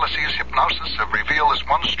tests, analyses, hypnosis have revealed this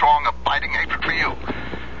one strong, abiding hatred for you.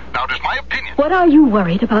 Now, it is my opinion. What are you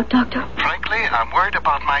worried about, Doctor? Frankly, I'm worried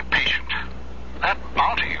about my patient. That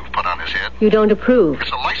bounty you've put on his head. You don't approve.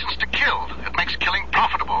 It's a license to kill. It makes killing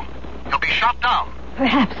profitable. He'll be shot down.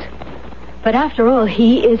 Perhaps. But after all,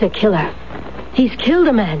 he is a killer. He's killed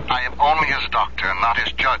a man. I am only his doctor, not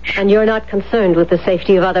his judge. And you're not concerned with the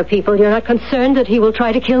safety of other people. You're not concerned that he will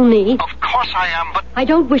try to kill me. Of course I am, but... I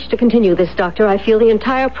don't wish to continue this, Doctor. I feel the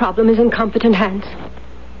entire problem is in competent hands.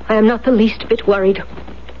 I am not the least bit worried.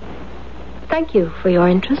 Thank you for your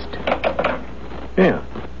interest. Yeah.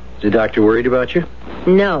 Is the doctor worried about you?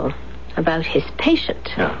 No, about his patient.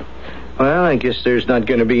 Oh. Well, I guess there's not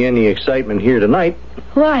going to be any excitement here tonight.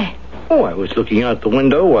 Why? Oh, I was looking out the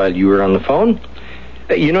window while you were on the phone.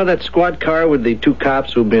 You know that squad car with the two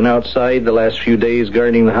cops who've been outside the last few days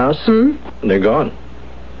guarding the house? They're gone.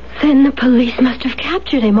 Then the police must have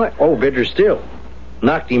captured him, or... Oh, better still.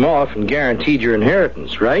 Knocked him off and guaranteed your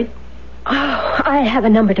inheritance, right? Oh, I have a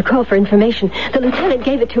number to call for information. The lieutenant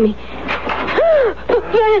gave it to me.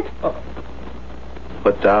 Van!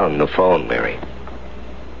 Put down the phone, Mary.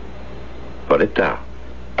 Put it down.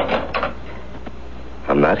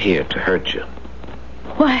 I'm not here to hurt you.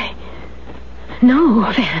 Why?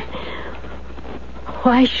 No, Van.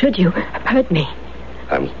 Why should you hurt me?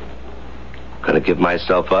 I'm going to give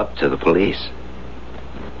myself up to the police.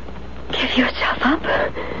 Give yourself up?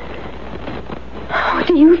 Oh,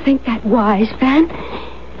 do you think that wise, Van?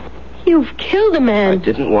 You've killed a man. I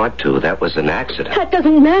didn't want to. That was an accident. That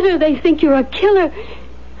doesn't matter. They think you're a killer.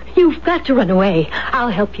 You've got to run away. I'll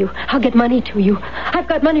help you. I'll get money to you. I've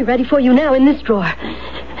got money ready for you now in this drawer.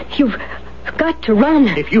 You've got to run.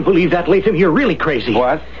 If you believe that, Latham, you're really crazy.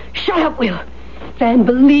 What? Shut up, Will. Van,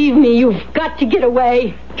 believe me, you've got to get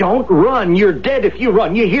away. Don't run. You're dead if you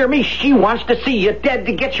run. You hear me? She wants to see you dead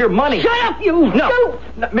to get your money. Shut up, you! No.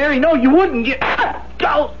 Mary, no, you wouldn't.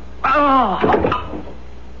 Go. Oh.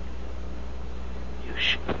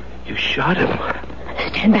 You shot him.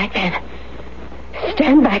 Stand back, Van.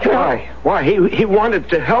 Stand back. Why? Why? He wanted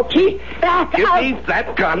to help me. Back Give up. me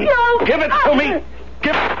that gun. No. Give it to me.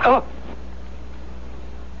 Give it. Oh.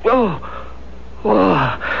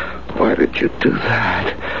 Why did you do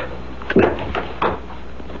that?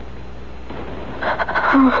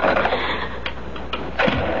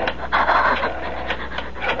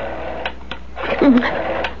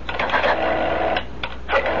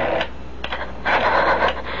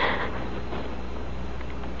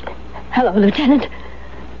 Hello, Lieutenant.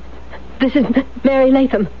 This is Mary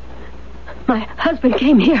Latham. My husband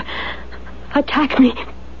came here, attacked me.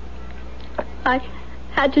 I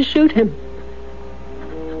had to shoot him.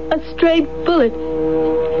 A stray bullet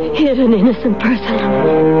hit an innocent person.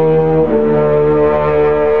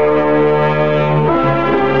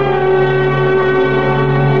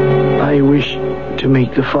 I wish to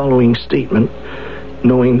make the following statement,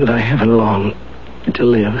 knowing that I haven't long to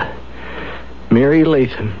live. Mary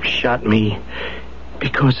Latham shot me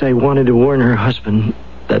because I wanted to warn her husband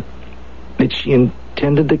that she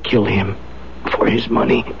intended to kill him for his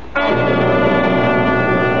money.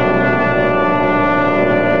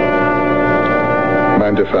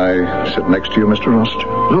 Mind if I sit next to you, Mr. Rost?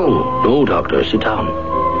 No, Doctor. Sit down.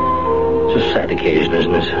 It's a sad occasion,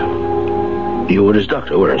 isn't it? You were his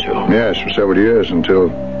doctor, weren't you? Yes, for several years until...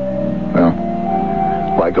 Well,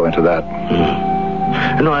 why go into that?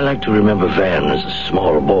 No, I like to remember Van as a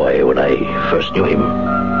small boy when I first knew him.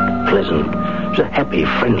 Pleasant. He was a happy,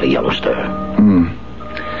 friendly youngster.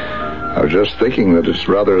 I was just thinking that it's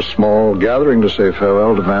rather a small gathering to say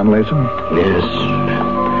farewell to Van Latham. Yes.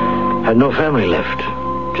 Had no family left.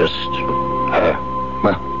 Just her.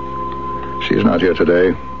 Well, she's not here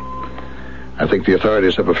today. I think the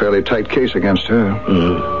authorities have a fairly tight case against her.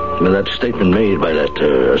 Well, that statement made by that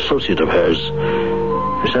associate of hers,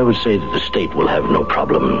 yes, I would say that the state will have no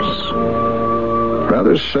problems.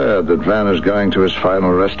 Rather sad that Van is going to his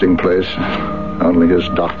final resting place. Only his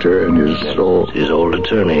doctor and his old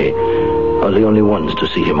attorney are the only ones to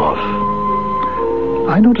see him off.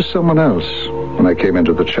 I noticed someone else when I came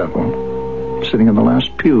into the chapel, sitting in the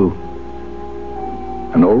last pew.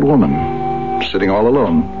 An old woman, sitting all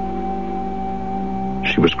alone.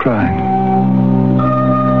 She was crying.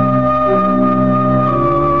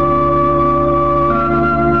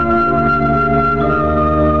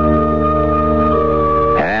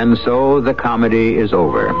 And so the comedy is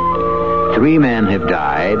over. 3 men have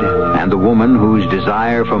died, and the woman whose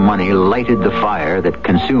desire for money lighted the fire that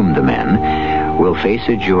consumed the men will face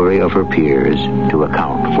a jury of her peers to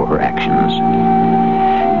account for her actions.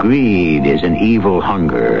 Greed is an evil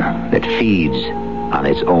hunger that feeds on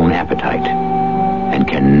its own appetite and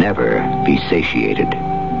can never be satiated.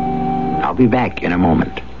 I'll be back in a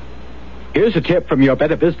moment. Here's a tip from your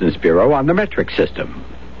Better Business Bureau on the metric system.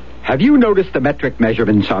 Have you noticed the metric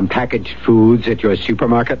measurements on packaged foods at your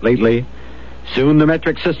supermarket lately? Soon the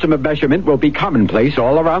metric system of measurement will be commonplace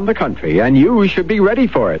all around the country, and you should be ready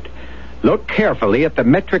for it. Look carefully at the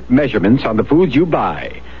metric measurements on the foods you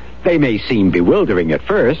buy. They may seem bewildering at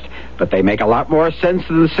first, but they make a lot more sense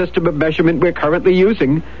than the system of measurement we're currently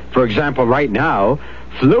using. For example, right now,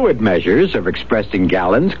 fluid measures are expressed in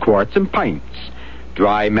gallons, quarts, and pints.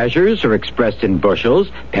 Dry measures are expressed in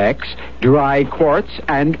bushels, pecks, dry quarts,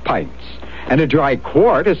 and pints. And a dry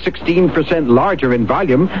quart is 16% larger in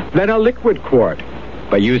volume than a liquid quart.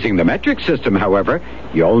 By using the metric system, however,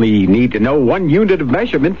 you only need to know one unit of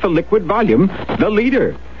measurement for liquid volume, the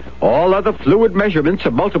liter. All other fluid measurements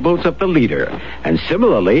are multiples of the liter. And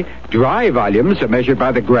similarly, dry volumes are measured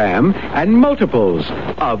by the gram and multiples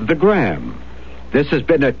of the gram. This has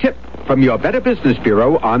been a tip from your Better Business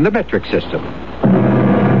Bureau on the metric system.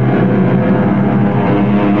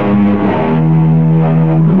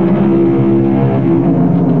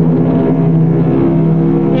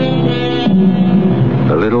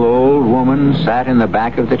 The little old woman sat in the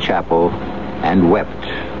back of the chapel and wept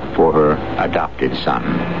for her adopted son,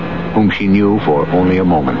 whom she knew for only a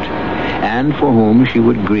moment, and for whom she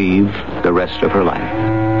would grieve the rest of her life.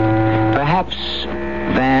 Perhaps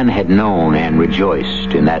Van had known and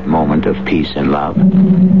rejoiced in that moment of peace and love.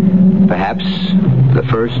 Perhaps the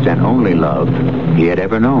first and only love he had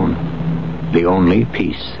ever known. The only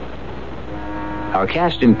peace. Our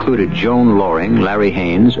cast included Joan Loring, Larry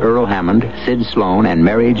Haynes, Earl Hammond, Sid Sloan, and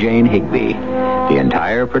Mary Jane Higby. The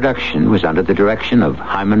entire production was under the direction of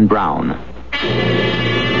Hyman Brown.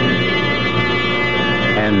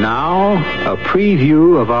 And now, a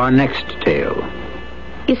preview of our next tale.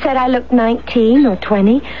 You said I looked 19 or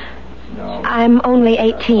 20. I'm only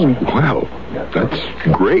 18. Well, that's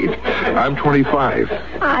great. I'm 25.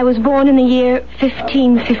 I was born in the year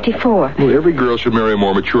 1554. Well, every girl should marry a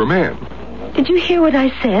more mature man. Did you hear what I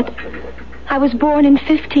said? I was born in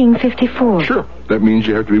 1554. Sure. That means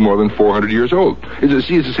you have to be more than 400 years old. It's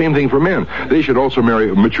the same thing for men. They should also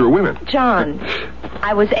marry mature women. John,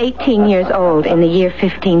 I was 18 years old in the year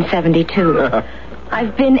 1572.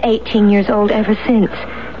 I've been 18 years old ever since.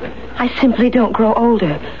 I simply don't grow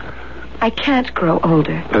older. I can't grow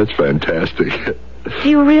older. That's fantastic. Do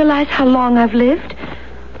you realize how long I've lived?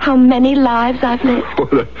 How many lives I've lived?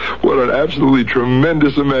 What an absolutely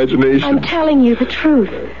tremendous imagination. I'm telling you the truth.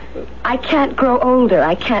 I can't grow older.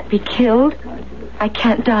 I can't be killed. I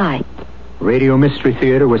can't die. Radio Mystery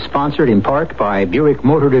Theater was sponsored in part by Buick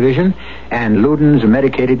Motor Division and Luden's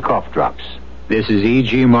Medicated Cough Drops. This is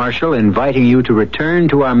E.G. Marshall inviting you to return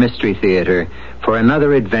to our Mystery Theater for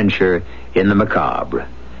another adventure in the macabre.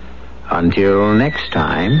 Until next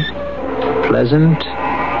time, pleasant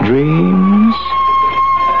dreams.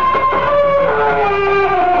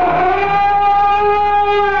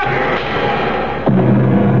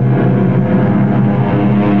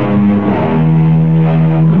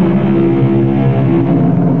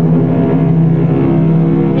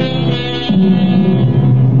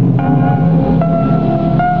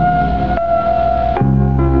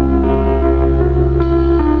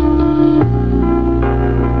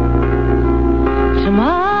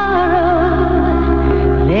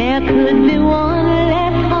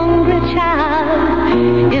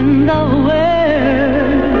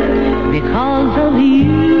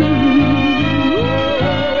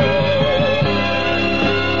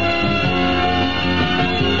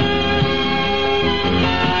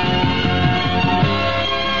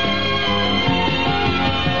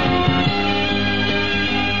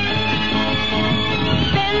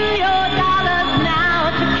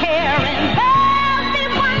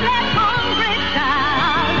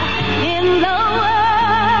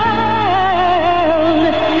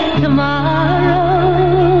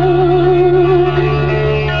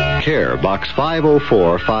 Box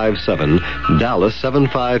 50457, Dallas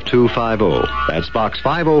 75250. That's Box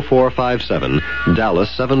 50457, Dallas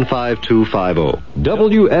 75250.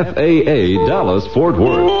 WFAA Dallas Fort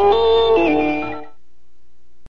Worth.